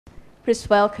Please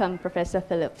welcome Professor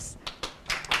Phillips.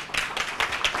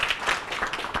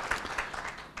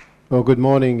 Well, good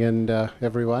morning, and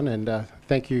everyone, and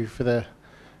thank you for the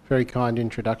very kind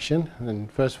introduction.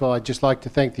 And first of all, I'd just like to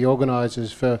thank the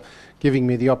organisers for giving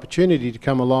me the opportunity to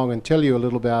come along and tell you a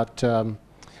little about the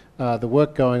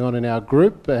work going on in our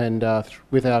group and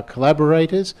with our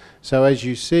collaborators. So as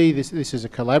you see, this is a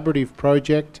collaborative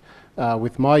project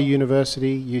with my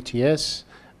university, UTS,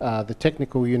 the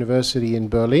Technical University in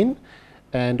Berlin,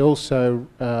 and also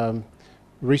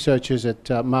researchers at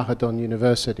Mahadon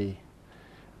University.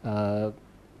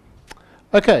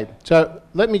 Okay, so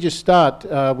let me just start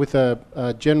with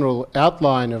a general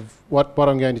outline of what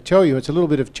I'm going to tell you. It's a little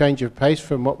bit of change of pace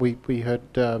from what we heard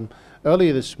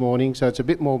earlier this morning, so it's a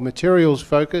bit more materials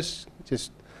focused.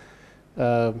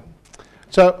 So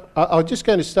I'm just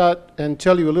going to start and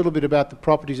tell you a little bit about the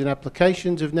properties and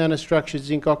applications of nanostructured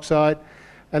zinc oxide,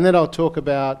 and then I'll talk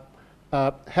about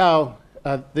how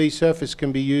these surfaces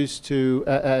can be used to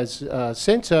as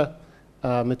sensor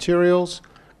materials.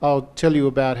 I'll tell you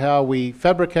about how we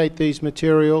fabricate these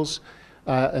materials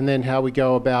and then how we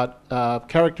go about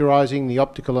characterizing the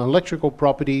optical and electrical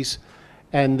properties,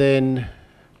 and then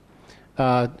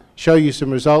show you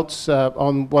some results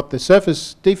on what the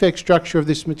surface defect structure of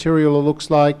this material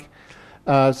looks like.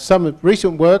 Some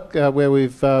recent work where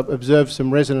we've observed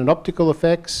some resonant optical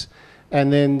effects,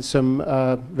 and then some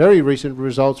very recent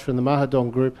results from the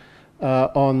Mahadon group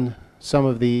on some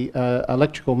of the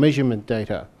electrical measurement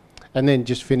data, and then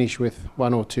just finish with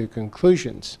one or two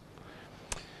conclusions.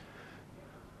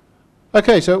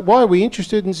 Okay, so why are we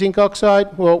interested in zinc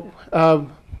oxide? Well,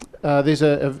 there's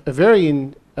a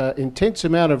very intense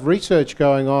amount of research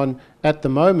going on at the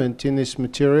moment in this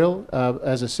material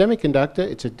as a semiconductor.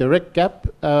 It's a direct gap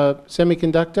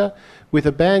semiconductor with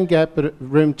a band gap at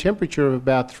room temperature of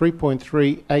about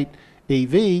 3.38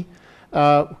 eV,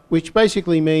 which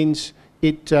basically means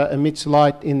it emits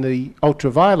light in the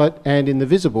ultraviolet and in the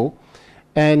visible,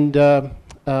 and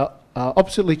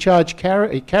oppositely charged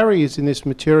carriers in this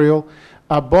material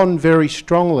bond very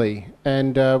strongly.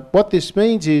 And what this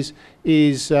means is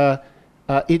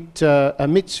it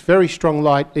emits very strong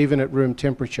light even at room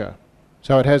temperature.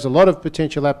 So it has a lot of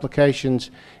potential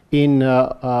applications in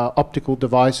optical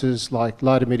devices like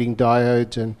light-emitting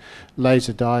diodes and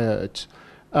laser diodes.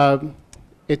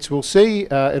 We'll see,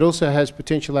 it also has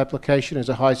potential application as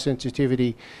a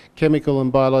high-sensitivity chemical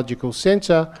and biological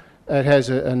sensor. It has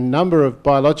a number of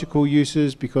biological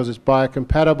uses because it's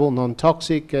biocompatible,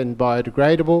 non-toxic and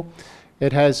biodegradable.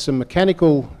 It has some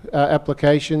mechanical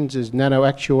applications as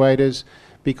nanoactuators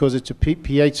because it's a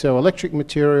piezoelectric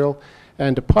material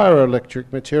and a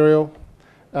pyroelectric material.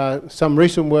 Some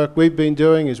recent work we've been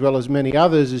doing, as well as many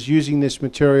others, is using this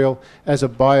material as a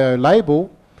biolabel,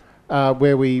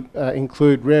 where we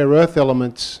include rare earth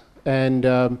elements, and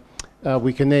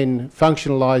we can then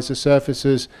functionalize the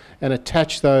surfaces and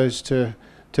attach those to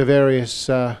various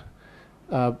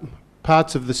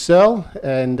parts of the cell.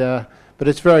 But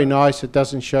it's very nice. It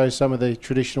doesn't show some of the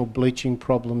traditional bleaching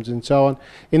problems and so on.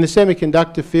 In the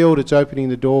semiconductor field, it's opening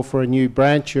the door for a new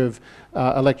branch of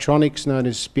electronics known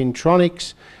as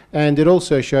spintronics, and it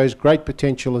also shows great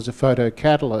potential as a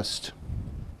photocatalyst.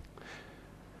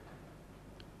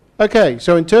 Okay,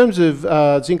 so in terms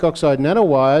of zinc oxide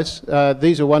nanowires,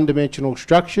 these are one-dimensional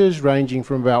structures ranging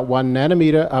from about 1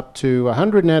 nanometer up to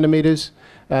 100 nanometers.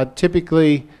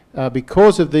 Typically,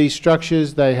 because of these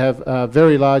structures, they have a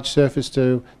very large surface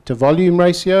to volume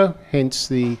ratio, hence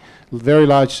the very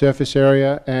large surface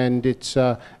area and its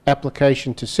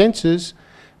application to sensors.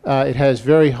 It has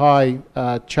very high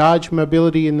charge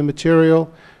mobility in the material,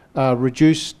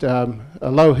 reduced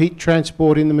low heat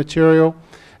transport in the material.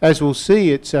 As we'll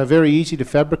see, it's very easy to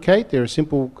fabricate. There are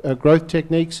simple growth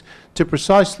techniques to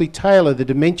precisely tailor the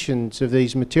dimensions of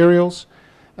these materials,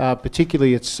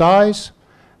 particularly its size.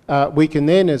 We can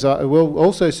then, as I will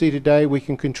also see today, we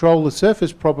can control the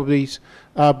surface properties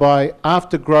by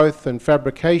after growth and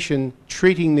fabrication,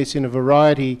 treating this in a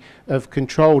variety of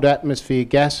controlled atmosphere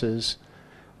gases.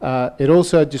 It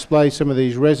also displays some of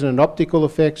these resonant optical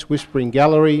effects, whispering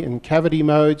gallery and cavity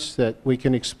modes that we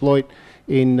can exploit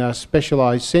in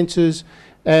specialized sensors.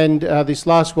 And this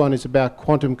last one is about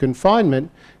quantum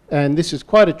confinement, and this is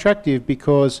quite attractive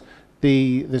because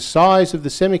the size of the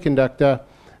semiconductor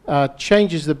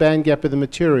changes the band gap of the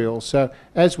material. So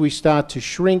as we start to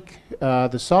shrink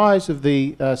the size of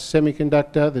the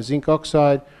semiconductor, the zinc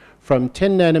oxide, from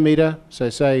 10 nanometer, so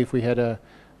say if we had a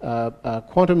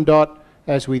quantum dot,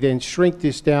 as we then shrink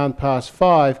this down past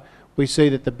 5, we see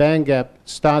that the band gap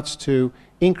starts to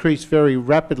increase very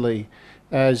rapidly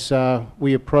as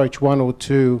we approach 1 or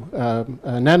 2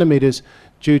 nanometers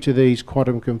due to these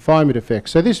quantum confinement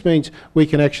effects. So this means we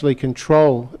can actually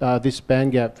control this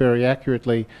band gap very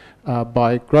accurately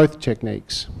by growth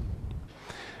techniques.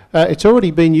 It's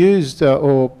already been used,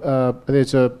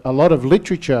 there's a lot of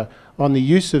literature on the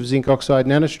use of zinc oxide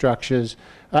nanostructures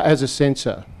as a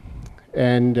sensor.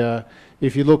 And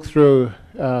if you look through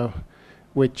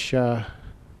which Ms.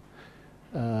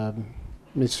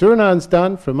 Surinan's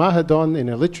done from Mahadon in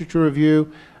a literature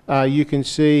review, you can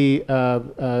see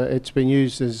it's been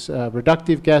used as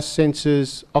reductive gas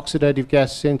sensors, oxidative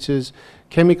gas sensors,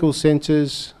 chemical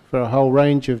sensors for a whole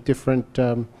range of different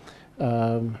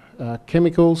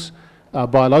chemicals,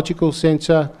 biological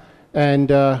sensor,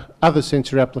 and other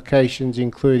sensor applications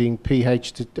including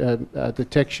pH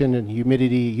detection and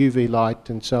humidity, UV light,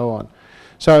 and so on.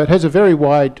 So it has a very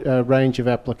wide range of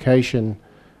application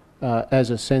as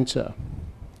a sensor.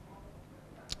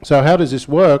 So how does this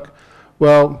work?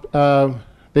 Well,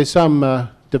 there's some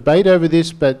debate over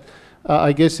this, but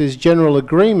I guess there's general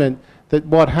agreement that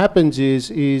what happens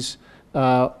is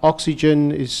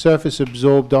oxygen is surface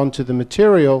absorbed onto the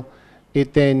material.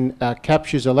 It then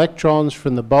captures electrons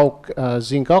from the bulk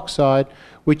zinc oxide,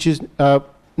 which is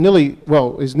nearly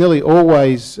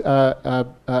always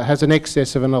has an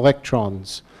excess of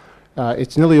electrons.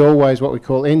 It's nearly always what we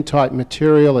call N-type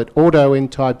material. It auto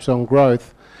N-types on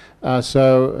growth.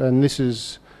 And this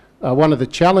is one of the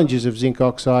challenges of zinc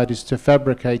oxide is to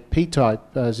fabricate P-type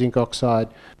zinc oxide,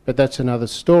 but that's another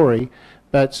story.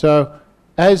 But so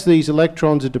as these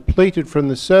electrons are depleted from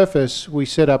the surface, we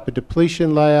set up a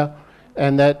depletion layer,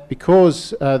 and that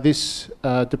because this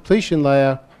depletion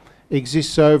layer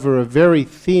exists over a very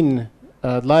thin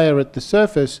layer at the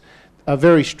surface, a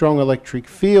very strong electric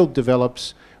field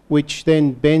develops, which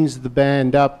then bends the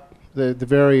band up, the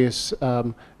various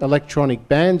electronic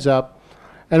bands up.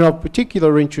 And of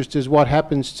particular interest is what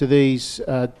happens to these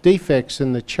defects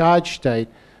in the charge state,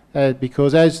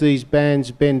 because as these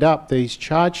bands bend up, these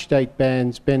charge state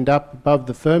bands bend up above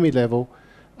the Fermi level,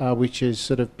 which is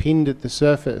sort of pinned at the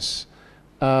surface.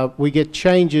 We get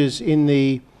changes in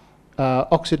the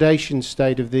oxidation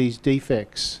state of these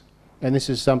defects, and this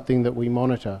is something that we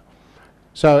monitor.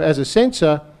 So as a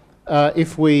sensor,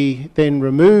 if we then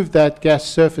remove that gas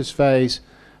surface phase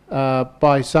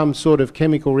by some sort of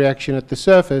chemical reaction at the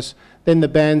surface, then the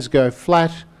bands go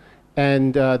flat,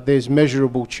 and there's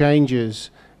measurable changes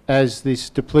as this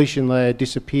depletion layer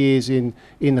disappears in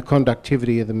the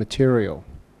conductivity of the material.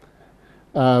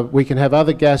 We can have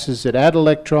other gases that add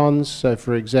electrons, so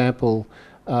for example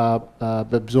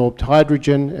absorbed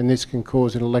hydrogen, and this can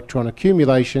cause an electron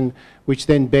accumulation which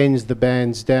then bends the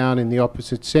bands down in the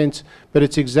opposite sense, but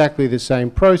it's exactly the same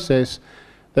process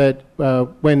that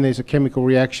when there's a chemical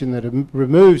reaction that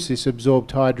removes this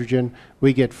absorbed hydrogen,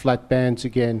 we get flat bands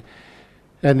again.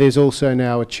 And there's also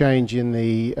now a change in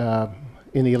the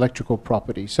electrical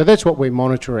properties. So that's what we're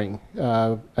monitoring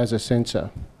as a sensor.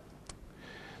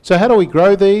 So how do we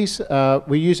grow these?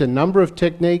 We use a number of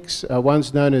techniques.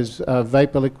 One's known as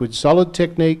vapor liquid solid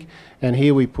technique, and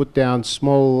here we put down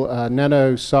small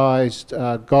nano-sized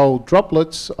gold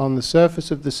droplets on the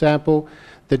surface of the sample.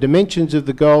 The dimensions of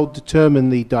the gold determine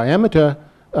the diameter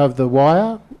of the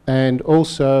wire and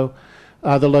also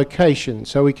the location.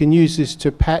 So we can use this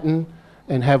to pattern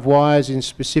and have wires in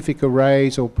specific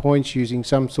arrays or points using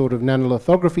some sort of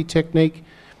nanolithography technique.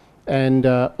 And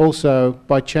also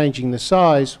by changing the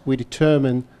size, we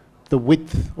determine the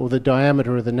width or the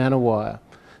diameter of the nanowire.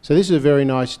 So this is a very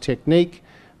nice technique.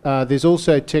 There's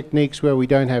also techniques where we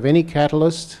don't have any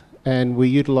catalyst, and we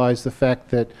utilize the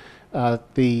fact that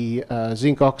the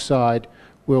zinc oxide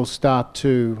will start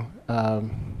to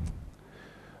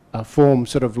form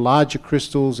sort of larger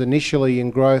crystals initially in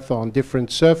growth on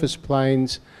different surface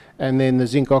planes, and then the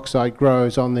zinc oxide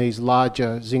grows on these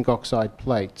larger zinc oxide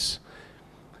plates.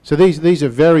 So these are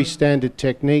very standard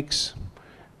techniques,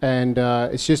 and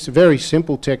it's just a very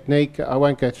simple technique. I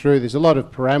won't go through. There's a lot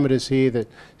of parameters here that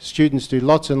students do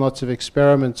lots and lots of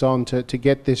experiments on to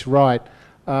get this right.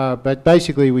 But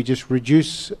basically we just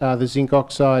reduce the zinc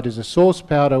oxide as a source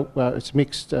powder. It's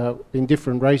mixed in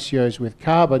different ratios with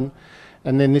carbon,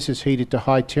 and then this is heated to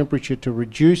high temperature to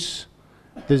reduce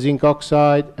the zinc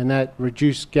oxide, and that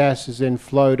reduced gas is then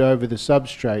flowed over the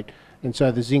substrate. And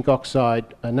so the zinc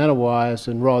oxide nanowires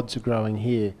and rods are growing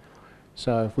here.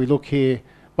 So if we look here,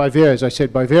 as I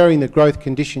said, by varying the growth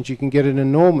conditions, you can get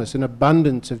an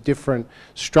abundance of different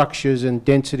structures and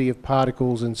density of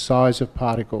particles and size of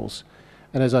particles.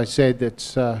 And as I said,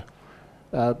 it's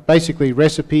basically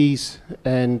recipes,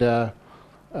 and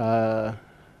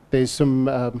there's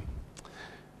some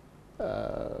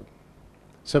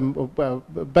some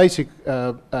basic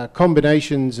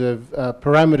combinations of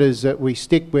parameters that we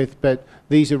stick with, but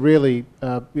these are really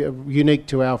unique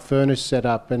to our furnace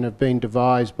setup and have been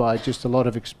devised by just a lot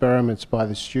of experiments by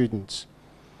the students.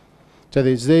 So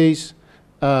there's these,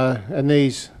 and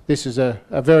these. This is a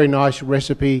very nice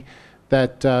recipe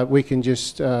that we can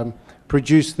just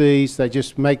produce these. They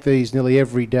just make these nearly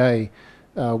every day.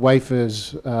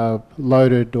 Wafers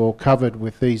loaded or covered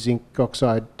with these zinc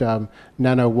oxide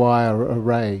nanowire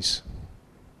arrays.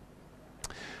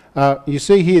 You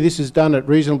see here this is done at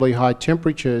reasonably high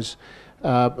temperatures,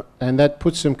 and that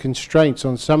puts some constraints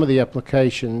on some of the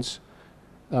applications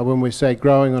when we say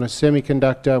growing on a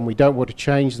semiconductor and we don't want to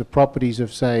change the properties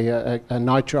of, say, a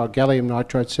gallium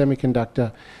nitride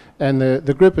semiconductor. And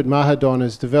the group at Mahadon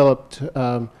has developed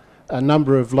a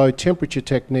number of low temperature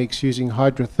techniques using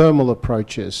hydrothermal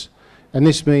approaches, and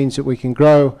this means that we can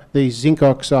grow these zinc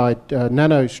oxide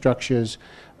nanostructures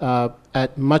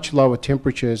at much lower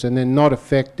temperatures and then not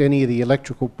affect any of the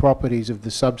electrical properties of the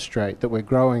substrate that we're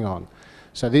growing on.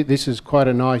 So this is quite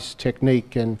a nice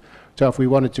technique, and so if we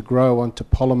wanted to grow onto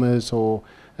polymers or,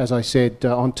 as I said,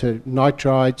 onto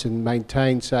nitrides and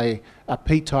maintain, say, a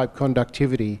p-type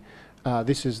conductivity,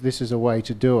 this is a way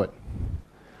to do it.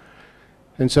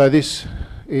 And so this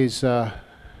is the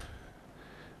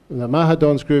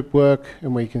Mahadon's group work,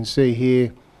 and we can see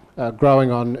here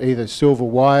growing on either silver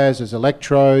wires as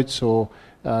electrodes or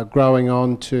growing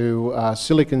onto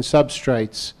silicon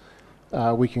substrates.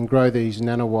 We can grow these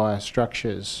nanowire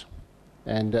structures.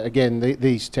 And again,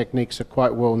 these techniques are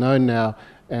quite well known now,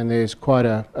 and there's quite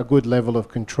a good level of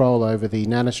control over the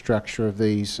nanostructure of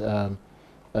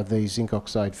these zinc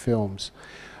oxide films.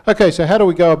 Okay, so how do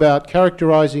we go about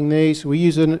characterizing these? We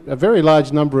use a very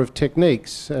large number of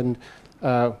techniques, and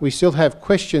we still have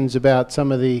questions about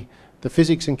some of the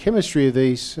physics and chemistry of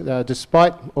these,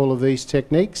 despite all of these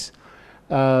techniques.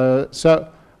 The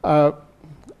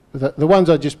ones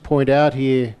I just point out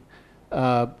here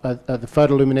are the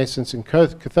photoluminescence and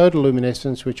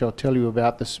cathodoluminescence, which I'll tell you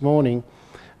about this morning.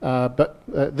 But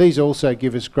these also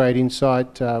give us great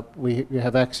insight. We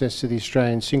have access to the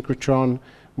Australian synchrotron.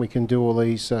 We can do all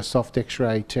these soft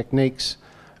X-ray techniques.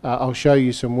 I'll show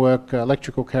you some work,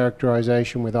 electrical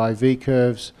characterization with IV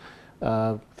curves,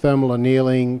 thermal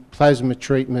annealing, plasma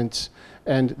treatments,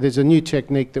 and there's a new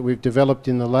technique that we've developed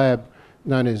in the lab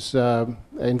known as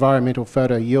environmental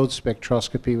photo yield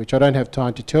spectroscopy, which I don't have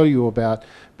time to tell you about,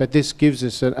 but this gives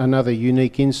us another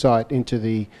unique insight into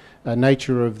the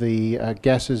nature of the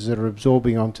gases that are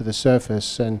absorbing onto the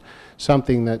surface, and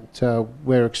something that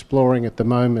we're exploring at the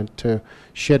moment to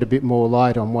shed a bit more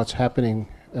light on what's happening.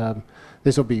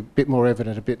 This will be a bit more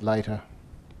evident a bit later.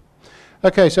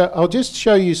 Okay, so I'll just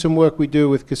show you some work we do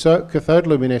with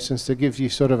cathodoluminescence to give you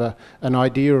sort of an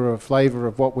idea or a flavour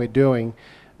of what we're doing.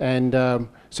 And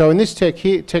so in this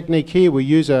technique here, we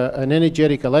use an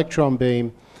energetic electron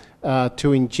beam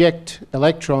to inject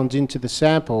electrons into the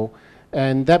sample,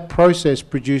 and that process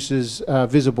produces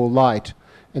visible light.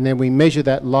 And then we measure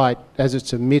that light as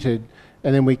it's emitted,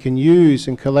 and then we can use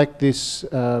and collect this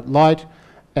light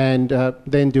and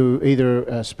then do either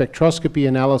a spectroscopy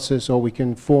analysis, or we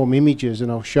can form images,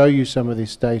 and I'll show you some of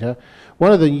this data.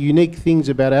 One of the unique things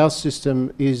about our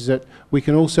system is that we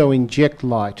can also inject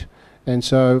light. And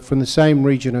so from the same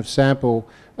region of sample,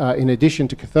 in addition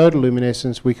to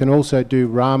cathodoluminescence, we can also do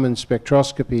Raman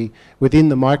spectroscopy within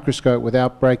the microscope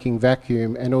without breaking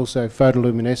vacuum, and also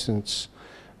photoluminescence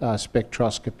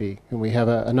spectroscopy. And we have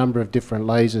a number of different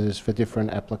lasers for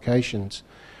different applications.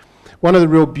 One of the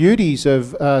real beauties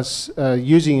of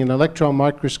using an electron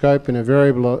microscope and a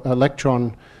variable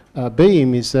electron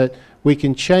beam is that we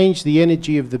can change the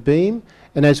energy of the beam,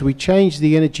 and as we change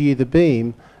the energy of the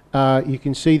beam, you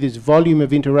can see this volume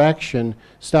of interaction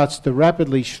starts to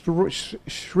rapidly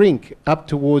shrink up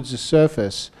towards the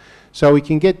surface. So we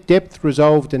can get depth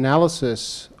resolved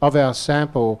analysis of our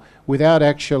sample without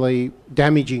actually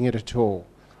damaging it at all.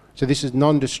 So this is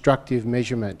non-destructive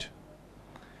measurement.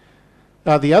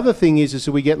 The other thing is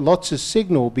that we get lots of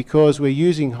signal because we're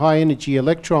using high energy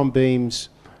electron beams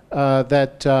and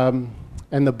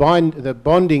the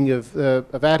bonding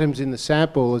of atoms in the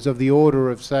sample is of the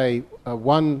order of, say,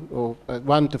 1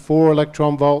 to 4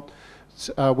 electron volt.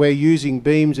 We're using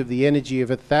beams of the energy of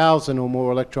 1,000 or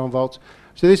more electron volts.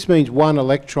 So this means one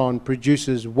electron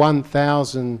produces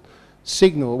 1,000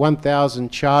 signal, 1,000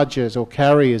 charges or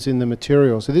carriers in the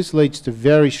material. So this leads to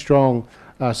very strong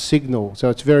signal. So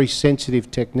it's a very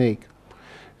sensitive technique.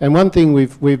 And one thing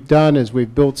we've done is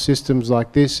we've built systems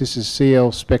like this. This is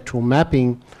CL spectral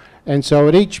mapping. And so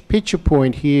at each picture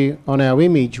point here on our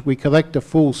image, we collect a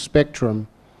full spectrum.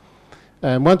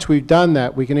 And once we've done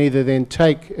that, we can either then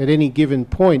take at any given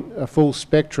point a full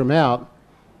spectrum out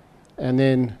and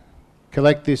then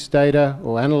collect this data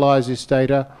or analyze this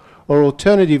data, or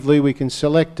alternatively we can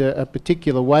select a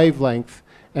particular wavelength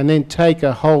and then take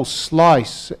a whole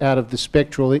slice out of the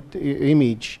spectral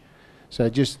image. So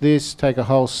just this, take a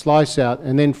whole slice out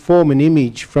and then form an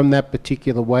image from that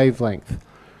particular wavelength.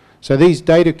 So these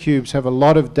data cubes have a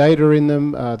lot of data in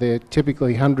them. They're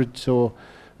typically hundreds or,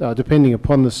 depending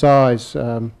upon the size,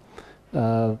 tens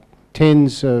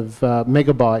of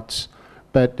megabytes.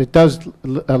 But it does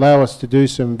allow us to do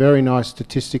some very nice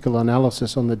statistical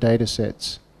analysis on the data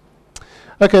sets.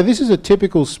 Okay, this is a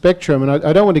typical spectrum, and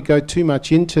I don't want to go too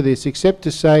much into this except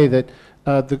to say that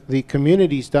the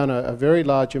community's done a very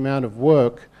large amount of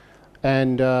work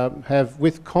and have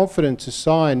with confidence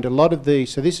assigned a lot of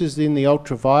these. So this is in the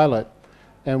ultraviolet,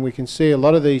 and we can see a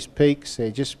lot of these peaks.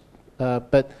 They're just,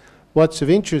 but what's of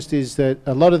interest is that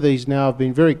a lot of these now have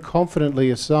been very confidently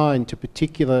assigned to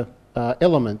particular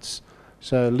elements.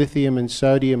 So lithium and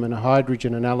sodium and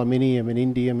hydrogen and aluminium and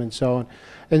indium and so on.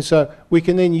 And so we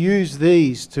can then use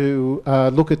these to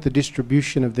look at the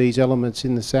distribution of these elements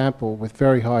in the sample with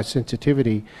very high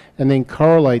sensitivity and then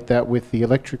correlate that with the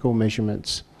electrical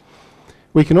measurements.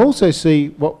 We can also see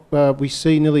what we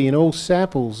see nearly in all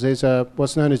samples. There's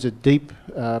what's known as a deep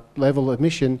level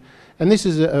emission, and this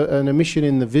is an emission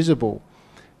in the visible.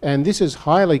 And this is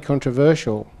highly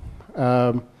controversial.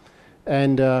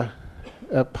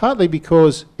 Partly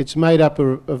because it's made up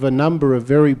of a number of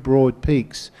very broad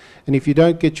peaks, and if you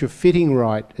don't get your fitting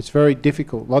right, it's very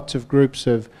difficult. Lots of groups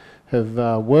have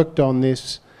worked on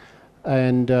this,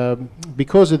 and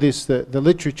because of this, the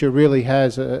literature really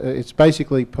has, it's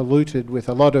basically polluted with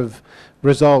a lot of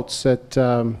results that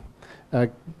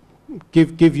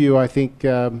give you, I think,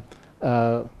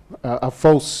 a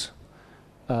false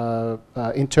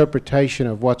interpretation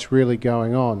of what's really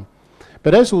going on.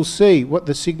 But as we'll see, what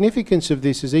the significance of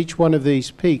this is each one of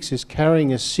these peaks is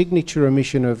carrying a signature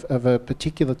emission of a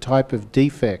particular type of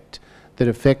defect that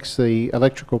affects the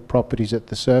electrical properties at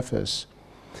the surface.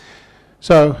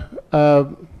 So,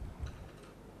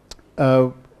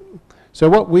 so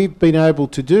what we've been able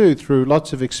to do through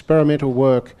lots of experimental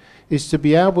work is to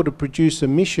be able to produce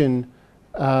emission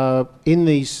in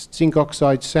these zinc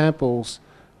oxide samples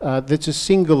that's a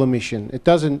single emission. It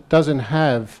doesn't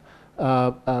have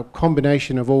a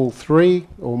combination of all three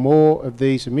or more of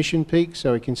these emission peaks.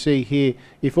 So we can see here,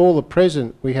 if all are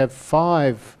present, we have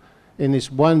 5 in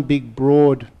this one big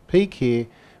broad peak here.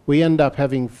 We end up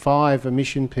having 5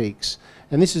 emission peaks.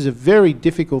 And this is a very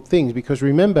difficult thing because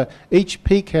remember, each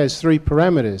peak has 3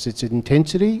 parameters. Its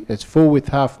intensity, its full width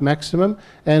half maximum,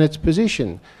 and its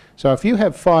position. So if you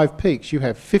have 5 peaks, you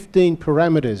have 15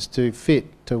 parameters to fit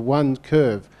to one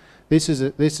curve. This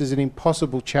is an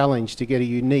impossible challenge to get a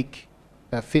unique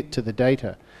fit to the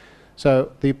data.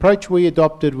 So the approach we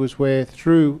adopted was where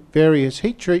through various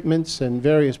heat treatments and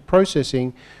various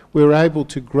processing, we were able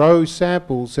to grow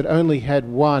samples that only had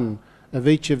 1 of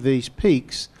each of these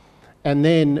peaks, and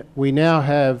then we now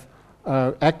have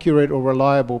accurate or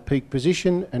reliable peak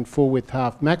position and full width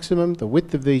half maximum, the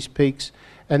width of these peaks,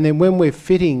 and then when we're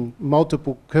fitting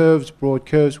multiple curves, broad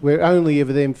curves, we're only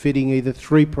ever then fitting either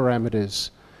 3 parameters.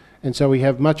 And so we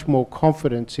have much more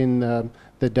confidence in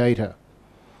the data.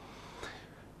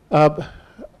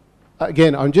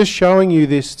 Again, I'm just showing you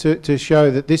this to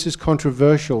show that this is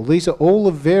controversial. These are all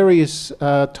the various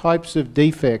types of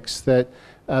defects that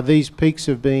these peaks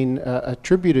have been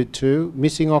attributed to: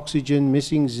 missing oxygen,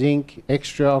 missing zinc,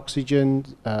 extra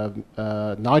oxygen,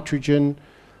 nitrogen,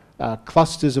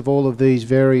 clusters of all of these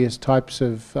various types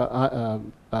of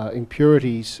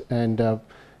impurities and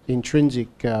intrinsic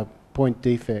point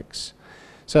defects.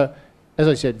 So, as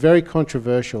I said, very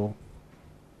controversial.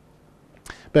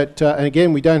 But, and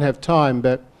again, we don't have time,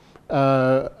 but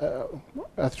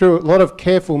through a lot of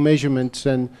careful measurements,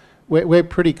 and we're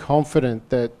pretty confident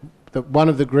that one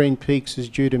of the green peaks is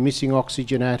due to missing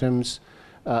oxygen atoms,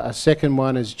 a second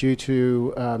one is due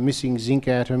to missing zinc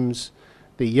atoms,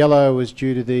 the yellow is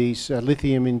due to these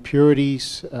lithium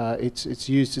impurities. It's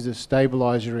used as a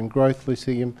stabilizer in growth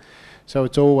lithium, so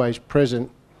it's always present.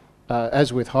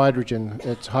 As with hydrogen,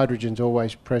 hydrogen's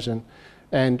always present.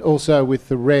 And also with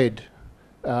the red,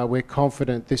 we're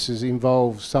confident this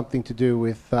involves something to do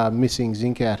with missing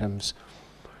zinc atoms.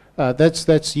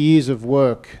 That's years of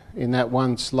work in that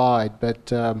one slide,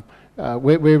 but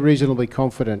we're reasonably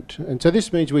confident. And so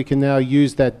this means we can now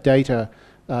use that data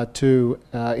to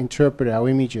interpret our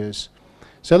images.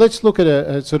 So let's look at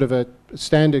a sort of a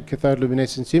standard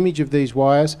cathodoluminescence image of these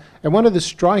wires. And one of the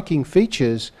striking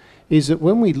features is that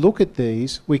when we look at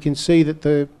these, we can see that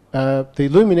the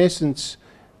luminescence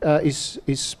is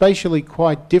spatially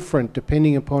quite different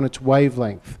depending upon its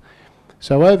wavelength.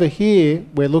 So over here,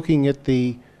 we're looking at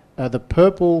the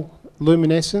purple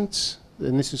luminescence,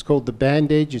 and this is called the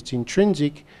band edge, it's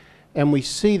intrinsic, and we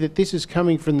see that this is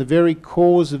coming from the very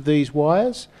cores of these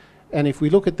wires. And if we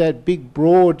look at that big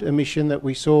broad emission that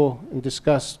we saw and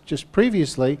discussed just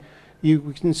previously,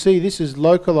 you can see this is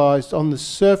localized on the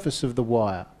surface of the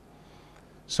wire.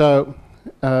 So,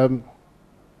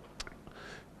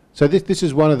 this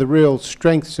is one of the real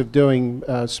strengths of doing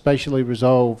spatially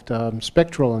resolved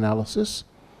spectral analysis.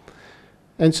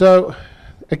 And so,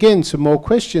 again, some more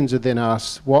questions are then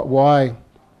asked. Why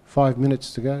 5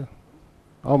 minutes to go?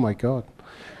 Oh my God.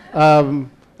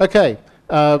 Okay,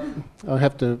 I'll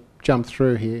have to jump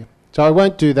through here. So I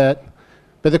won't do that.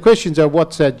 But the questions are,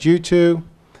 what's that due to?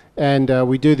 And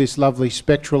we do this lovely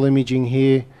spectral imaging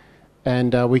here,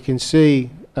 and we can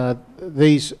see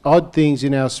these odd things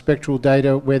in our spectral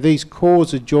data where these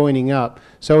cores are joining up.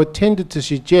 So it tended to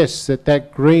suggest that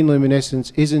that green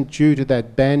luminescence isn't due to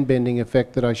that band bending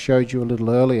effect that I showed you a little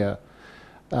earlier.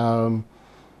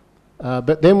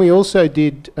 But then we also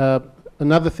did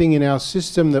another thing in our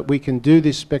system, that we can do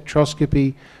this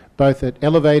spectroscopy both at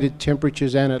elevated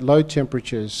temperatures and at low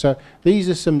temperatures. So these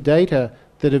are some data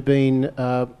that have been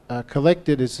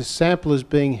collected as the sample is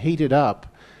being heated up.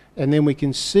 And then we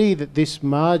can see that this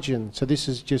margin, so this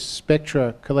is just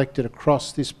spectra collected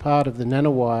across this part of the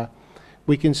nanowire,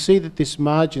 we can see that this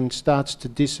margin starts to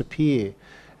disappear.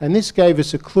 And this gave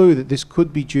us a clue that this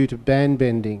could be due to band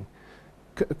bending,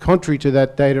 contrary to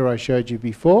that data I showed you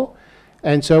before.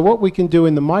 And so what we can do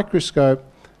in the microscope,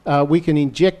 we can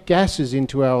inject gases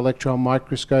into our electron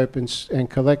microscope and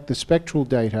collect the spectral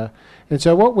data. And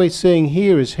so what we're seeing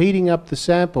here is heating up the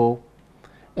sample,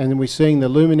 and we're seeing the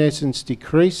luminescence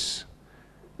decrease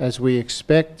as we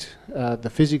expect. The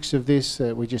physics of this,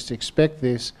 we just expect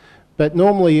this. But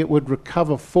normally it would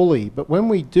recover fully. But when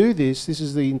we do this, this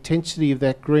is the intensity of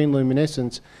that green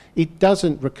luminescence, it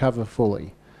doesn't recover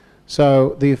fully.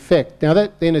 So the effect, now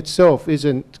that in itself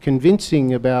isn't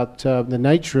convincing about the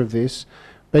nature of this,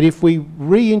 but if we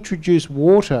reintroduce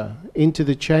water into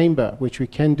the chamber, which we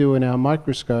can do in our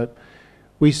microscope,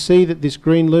 we see that this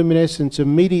green luminescence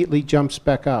immediately jumps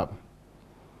back up.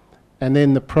 And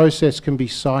then the process can be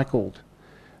cycled.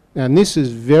 And this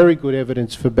is very good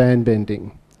evidence for band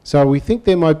bending. So we think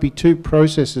there might be two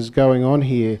processes going on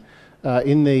here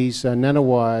in these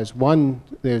nanowires. One,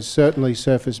 there's certainly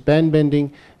surface band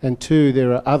bending, and two,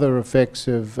 there are other effects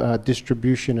of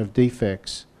distribution of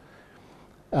defects.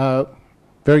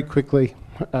 Very quickly,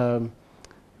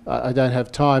 I don't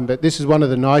have time, but this is one of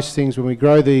the nice things when we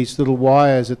grow these little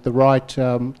wires at the right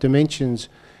dimensions,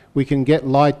 we can get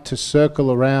light to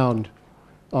circle around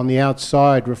on the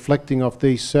outside, reflecting off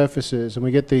these surfaces, and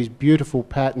we get these beautiful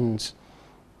patterns.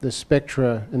 The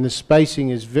spectra and the spacing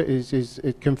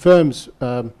it confirms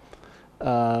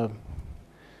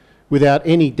without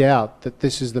any doubt that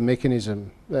this is the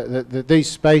mechanism. That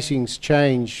these spacings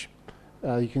change.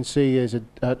 You can see there's an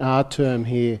R term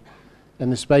here,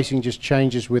 and the spacing just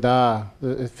changes with R.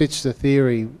 It fits the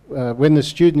theory. When the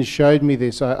students showed me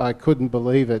this, I couldn't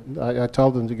believe it. I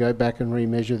told them to go back and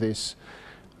remeasure this,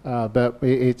 but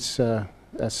it's a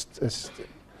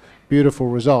beautiful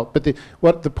result. But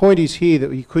the point is here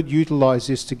that you could utilize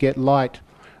this to get light,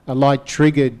 a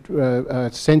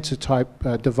light-triggered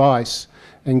sensor-type device,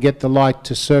 and get the light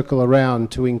to circle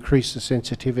around to increase the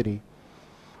sensitivity.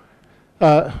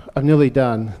 I'm nearly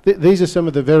done. These are some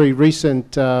of the very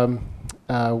recent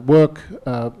work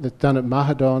that's done at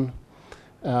Mahadon,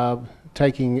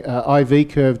 taking IV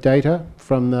curve data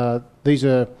from these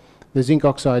are the zinc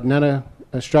oxide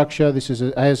nanostructure. This is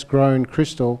an as-grown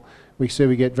crystal. We see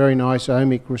we get very nice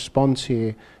ohmic response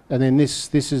here, and then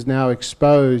this is now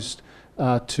exposed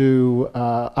to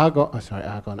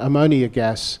ammonia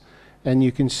gas, and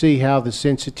you can see how the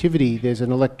sensitivity, there's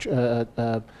an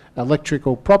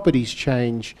electrical properties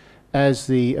change as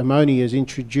the ammonia is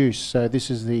introduced. So this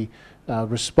is the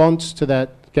response to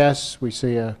that gas. We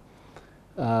see and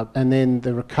then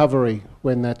the recovery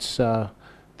when that's the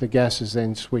gas is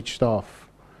then switched off.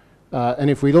 And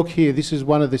if we look here, this is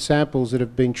one of the samples that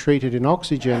have been treated in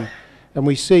oxygen, and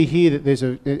we see here that there's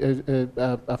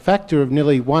a factor of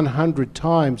nearly 100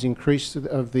 times increase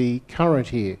of the current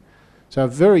here. So a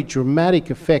very dramatic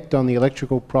effect on the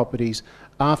electrical properties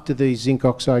after these zinc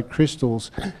oxide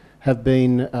crystals have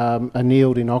been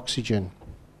annealed in oxygen.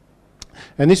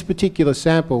 And this particular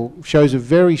sample shows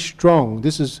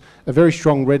this is a very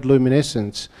strong red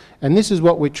luminescence. And this is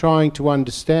what we're trying to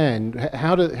understand.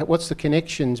 What's the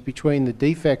connections between the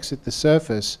defects at the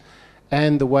surface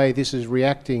and the way this is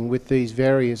reacting with these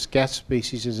various gas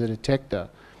species as a detector?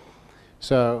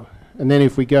 So, and then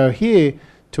if we go here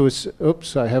to a,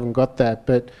 oops, I haven't got that,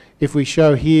 but if we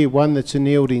show here one that's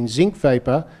annealed in zinc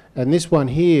vapor, and this one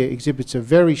here exhibits a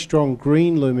very strong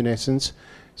green luminescence.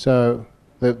 So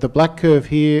the black curve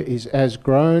here is as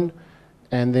grown,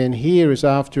 and then here is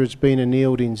after it's been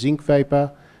annealed in zinc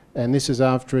vapor, and this is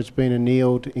after it's been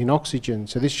annealed in oxygen.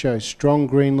 So this shows strong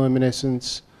green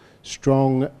luminescence,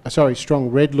 strong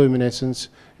red luminescence,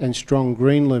 and strong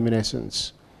green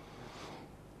luminescence.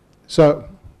 So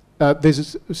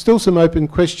there's still some open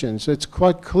questions. It's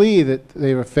quite clear that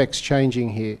there are effects changing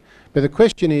here. But the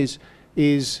question is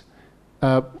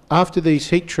after these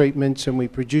heat treatments and we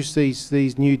produce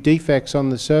these new defects on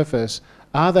the surface,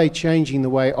 are they changing the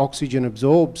way oxygen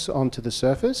absorbs onto the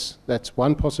surface? That's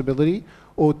one possibility.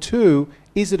 Or two,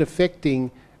 is it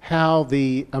affecting how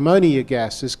the ammonia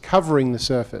gas is covering the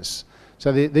surface?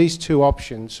 So these two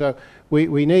options. So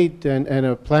we need and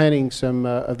are planning some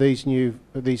of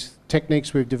these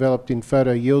techniques we've developed in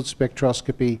photo yield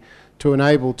spectroscopy to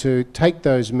enable to take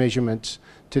those measurements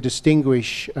to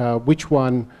distinguish which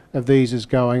one of these is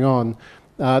going on.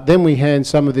 Then we hand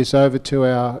some of this over to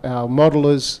our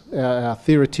modelers, our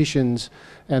theoreticians,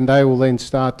 and they will then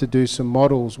start to do some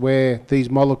models where these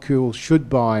molecules should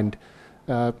bind.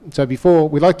 So before,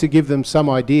 we like to give them some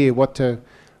idea what to,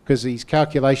 because these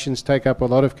calculations take up a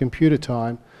lot of computer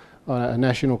time on a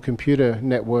national computer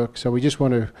network, so we just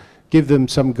want to give them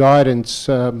some guidance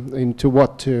into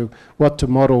what to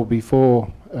model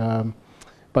before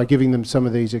by giving them some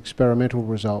of these experimental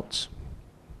results.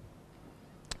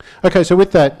 Okay, so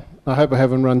with that, I hope I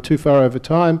haven't run too far over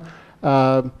time.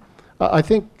 I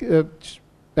think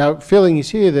our feeling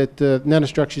is here that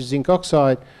nanostructured zinc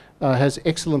oxide has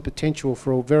excellent potential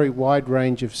for a very wide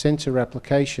range of sensor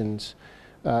applications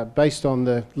based on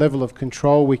the level of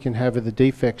control we can have of the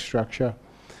defect structure.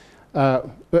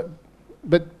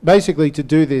 But basically, to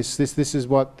do this is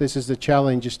the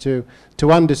challenge, is to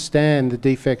understand the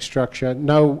defect structure,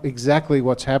 know exactly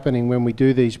what's happening when we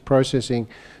do these processing.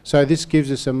 So this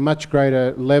gives us a much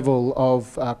greater level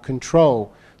of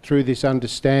control through this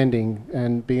understanding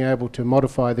and being able to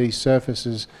modify these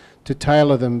surfaces to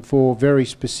tailor them for very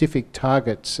specific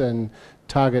targets and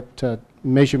target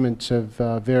measurements of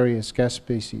various gas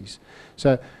species.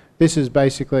 So this is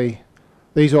basically,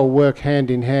 these all work hand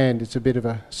in hand. It's a bit of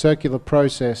a circular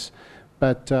process,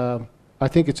 but I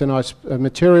think it's a nice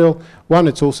material. One,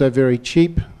 it's also very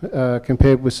cheap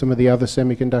compared with some of the other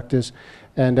semiconductors.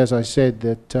 And as I said,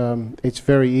 that it's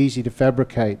very easy to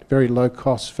fabricate, very low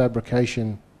cost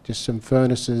fabrication, just some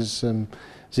furnaces, some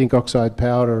zinc oxide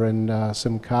powder and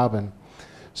some carbon.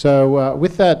 So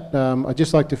with that, I'd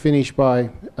just like to finish by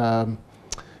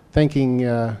thanking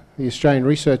the Australian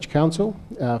Research Council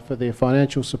for their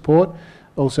financial support,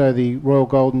 also the Royal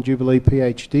Golden Jubilee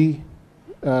PhD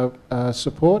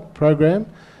support program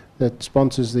that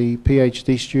sponsors the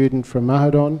PhD student from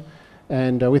Mahadon.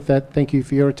 And with that, thank you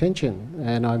for your attention,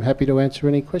 and I'm happy to answer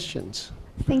any questions.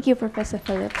 Thank you, Professor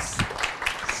Phillips.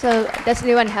 So does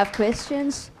anyone have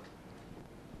questions?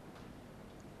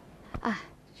 Sure.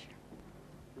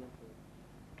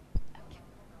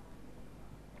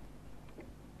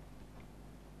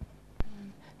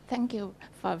 Thank you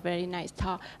for a very nice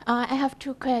talk. I have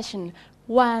two questions.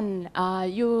 One,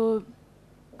 you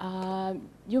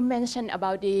mentioned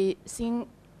about the zinc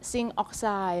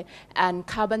oxide and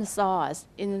carbon source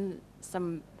in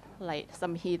some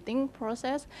heating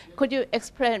process. Could you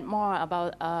explain more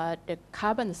about the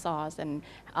carbon source and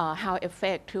how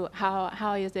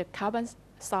is the carbon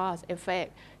source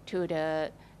effect to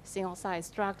the zinc oxide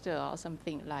structure or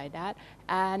something like that?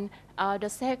 And the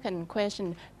second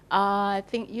question, I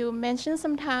think you mentioned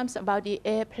sometimes about the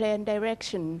airplane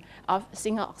direction of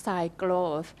zinc oxide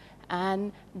growth.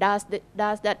 And does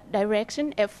that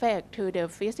direction affect to the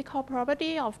physical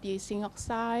property of the zinc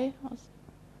oxide?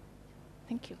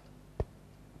 Thank you.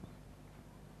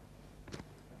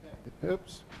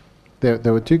 Oops.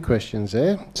 There were two questions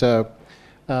there. So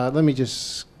let me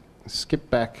just skip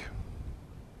back.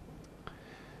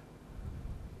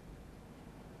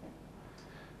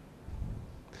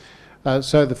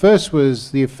 So the first was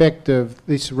the effect of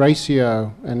this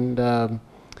ratio, and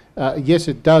yes,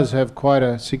 it does have quite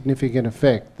a significant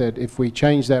effect, that if we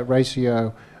change that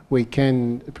ratio, we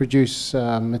can produce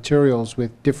materials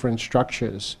with different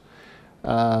structures.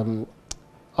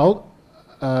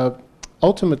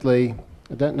 Ultimately,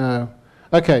 I don't know.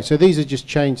 Okay, so these are just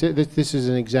changed. This is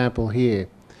an example here.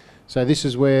 So this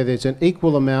is where there's an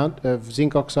equal amount of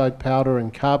zinc oxide powder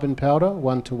and carbon powder,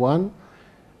 1:1.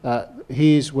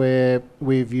 Here's where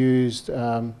we've used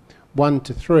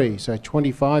 1:3, so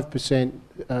 25%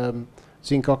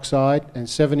 zinc oxide and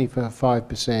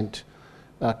 75%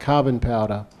 carbon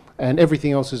powder, and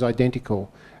everything else is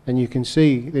identical. And you can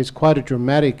see there's quite a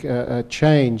dramatic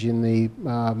change in the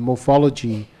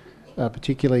morphology,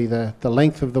 particularly the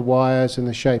length of the wires and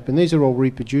the shape. And these are all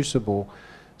reproducible.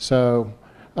 So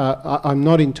I'm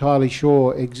not entirely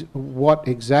sure what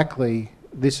exactly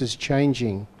this is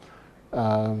changing.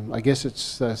 I guess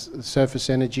it's surface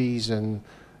energies and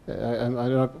I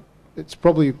don't, it's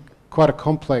probably quite a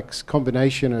complex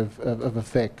combination of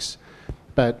effects.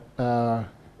 But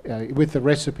with the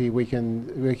recipe we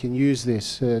can use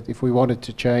this if we wanted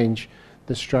to change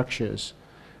the structures.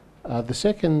 The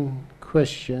second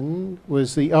question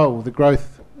was the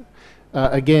growth.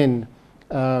 Again,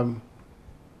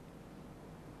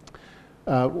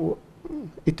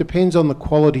 it depends on the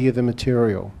quality of the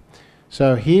material.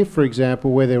 So here, for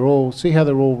example, where they're all, see how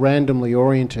they're all randomly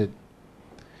oriented.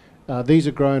 These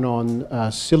are grown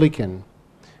on silicon,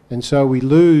 and so we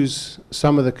lose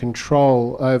some of the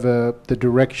control over the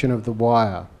direction of the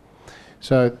wire.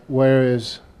 So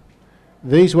whereas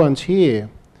these ones here,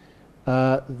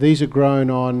 these are grown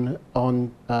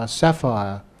on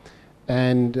sapphire,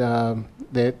 and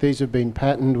these have been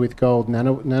patterned with gold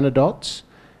nanodots.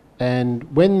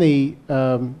 And when the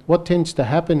what tends to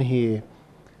happen here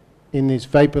in this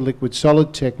vapor liquid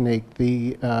solid technique,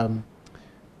 the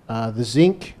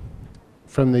zinc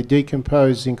from the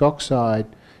decomposed zinc oxide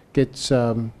gets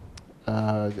or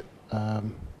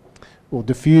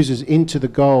diffuses into the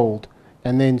gold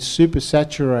and then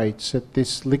supersaturates at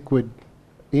this liquid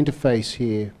interface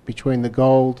here between the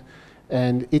gold,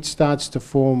 and it starts to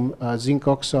form a zinc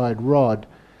oxide rod.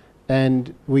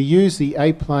 And we use the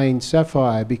A-plane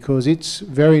sapphire because it's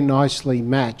very nicely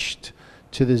matched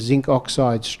to the zinc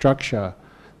oxide structure,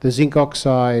 the zinc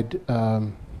oxide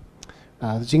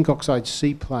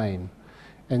C-plane.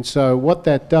 And so what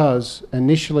that does,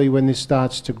 initially when this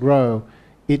starts to grow,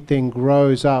 it then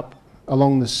grows up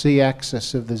along the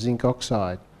C-axis of the zinc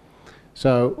oxide.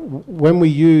 So when we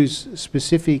use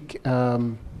specific,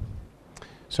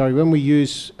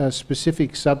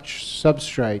 specific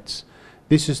substrates,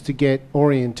 this is to get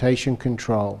orientation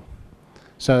control.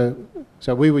 So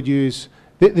we would use,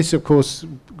 this of course,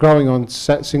 growing on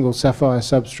single sapphire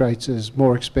substrates is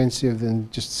more expensive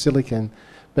than just silicon,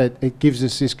 but it gives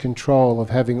us this control of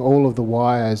having all of the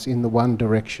wires in the one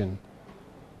direction,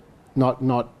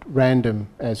 not random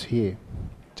as here.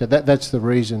 So that's the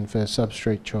reason for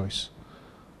substrate choice.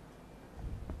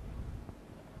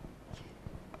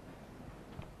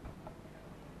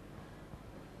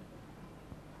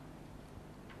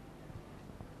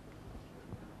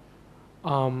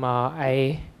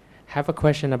 I have a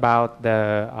question about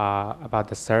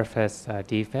the surface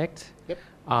defect. Yep.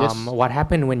 Yes. What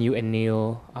happened when you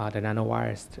anneal the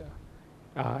nanowires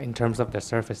in terms of the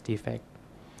surface defect?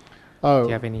 Oh, do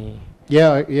you have any?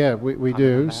 Yeah, we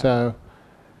do. So,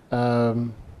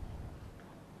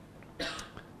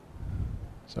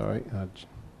 sorry.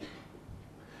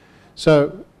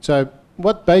 So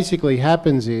what basically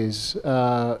happens is,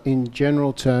 in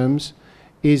general terms,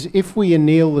 is if we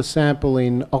anneal the sample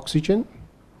in oxygen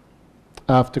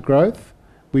after growth,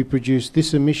 we produce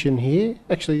this emission here.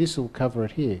 Actually, this will cover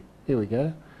it here. Here we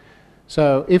go.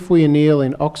 So if we anneal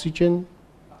in oxygen,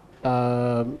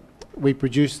 we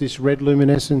produce this red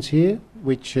luminescence here,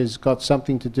 which has got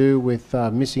something to do with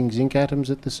missing zinc atoms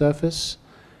at the surface.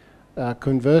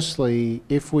 Conversely,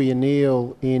 if we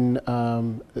anneal in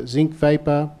zinc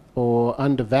vapor or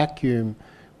under vacuum,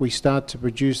 we start to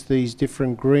produce these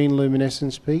different green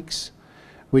luminescence peaks,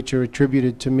 which are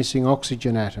attributed to missing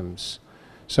oxygen atoms.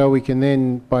 So we can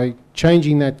then, by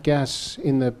changing that gas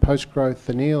in the post-growth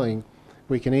annealing,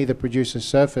 we can either produce a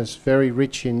surface very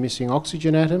rich in missing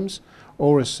oxygen atoms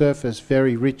or a surface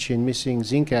very rich in missing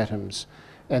zinc atoms.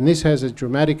 And this has a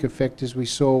dramatic effect, as we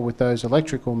saw with those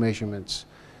electrical measurements.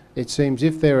 It seems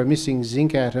if there are missing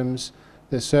zinc atoms,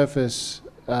 the surface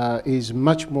is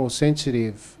much more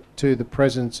sensitive to the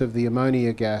presence of the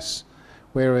ammonia gas,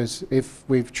 whereas if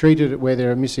we've treated it where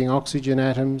there are missing oxygen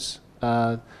atoms,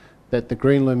 that the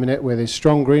green where there's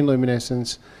strong green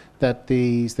luminescence, that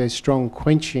there's strong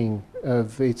quenching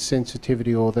of its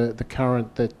sensitivity or the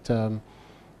current that,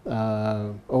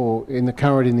 or in the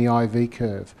current in the IV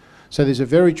curve. So there's a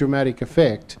very dramatic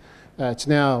effect. It's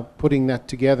now putting that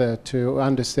together to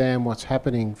understand what's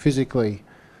happening physically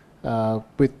and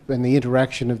the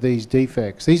interaction of these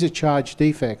defects. These are charged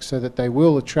defects, so that they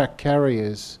will attract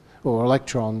carriers or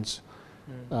electrons.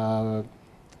 So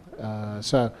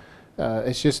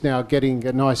it's just now getting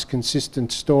a nice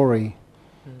consistent story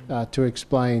to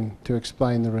explain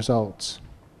the results.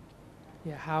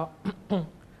 Yeah,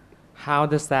 how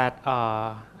does that,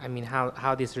 I mean,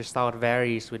 how this result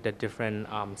varies with the different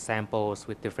samples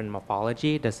with different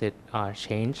morphology? Does it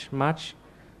change much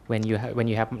when you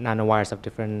have nanowires of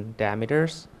different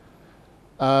diameters?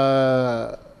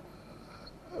 I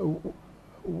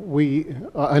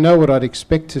know what I'd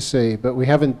expect to see, but we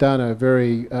haven't done a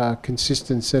very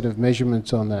consistent set of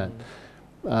measurements on that.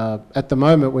 At the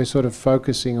moment, we're sort of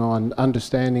focusing on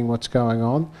understanding what's going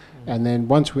on, and then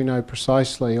once we know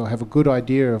precisely or have a good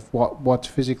idea of what's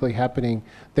physically happening,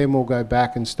 then we'll go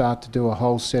back and start to do a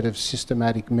whole set of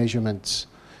systematic measurements.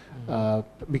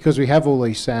 Because we have all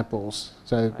these samples,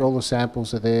 so all the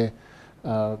samples are there.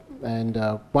 And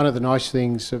one of the nice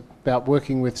things about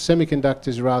working with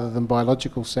semiconductors rather than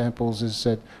biological samples is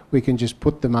that we can just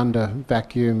put them under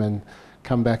vacuum and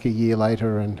come back a year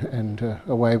later and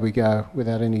away we go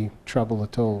without any trouble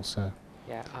at all. So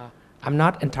yeah, I'm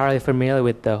not entirely familiar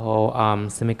with the whole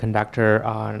semiconductor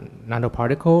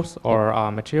nanoparticles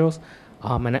or materials,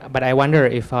 but I wonder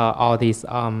if all these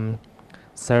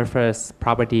surface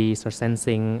properties or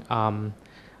sensing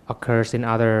occurs in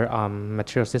other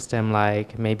material system,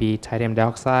 like maybe titanium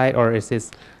dioxide, or is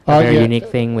this a very unique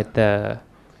thing with the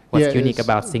what's unique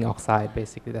about zinc oxide?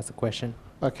 Basically, that's the question.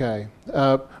 Okay.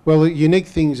 Well, the unique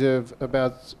things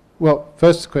about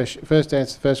first answer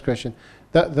the first question.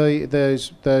 That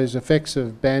those effects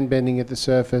of band bending at the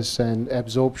surface and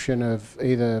absorption of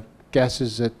either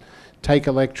gases that take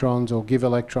electrons or give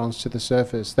electrons to the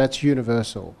surface, that's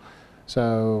universal.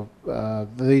 So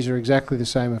these are exactly the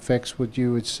same effects what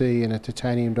you would see in a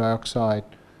titanium dioxide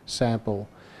sample.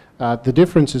 The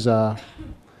differences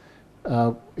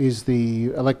is the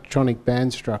electronic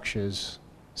band structures.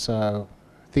 So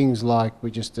things like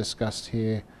we just discussed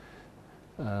here,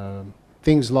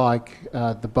 things like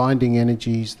the binding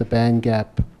energies, the band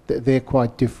gap, they're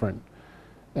quite different.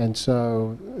 And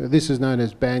so this is known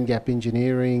as band gap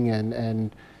engineering,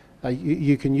 and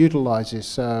you can utilize this.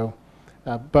 So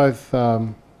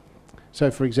so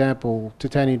for example,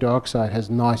 titanium dioxide has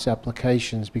nice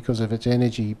applications because of its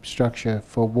energy structure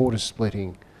for water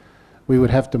splitting. We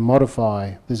would have to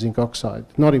modify the zinc oxide.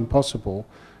 Not impossible,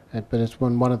 but it's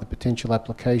one of the potential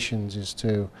applications is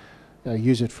to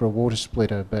use it for a water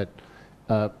splitter. But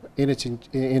in its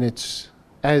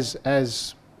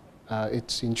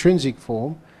intrinsic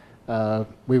form,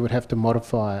 we would have to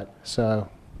modify it. So,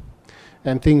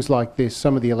 and things like this,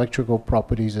 some of the electrical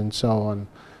properties and so on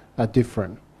are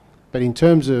different. But in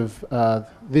terms of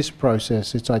this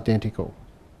process, it's identical.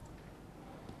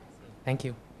 Thank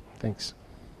you. Thanks.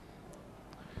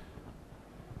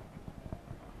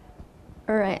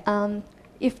 All right.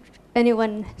 If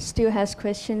anyone still has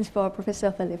questions for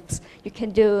Professor Phillips, you can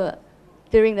do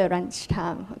during the lunch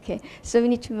time. Okay. So we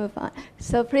need to move on.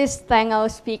 So please thank our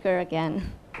speaker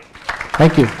again.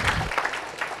 Thank you.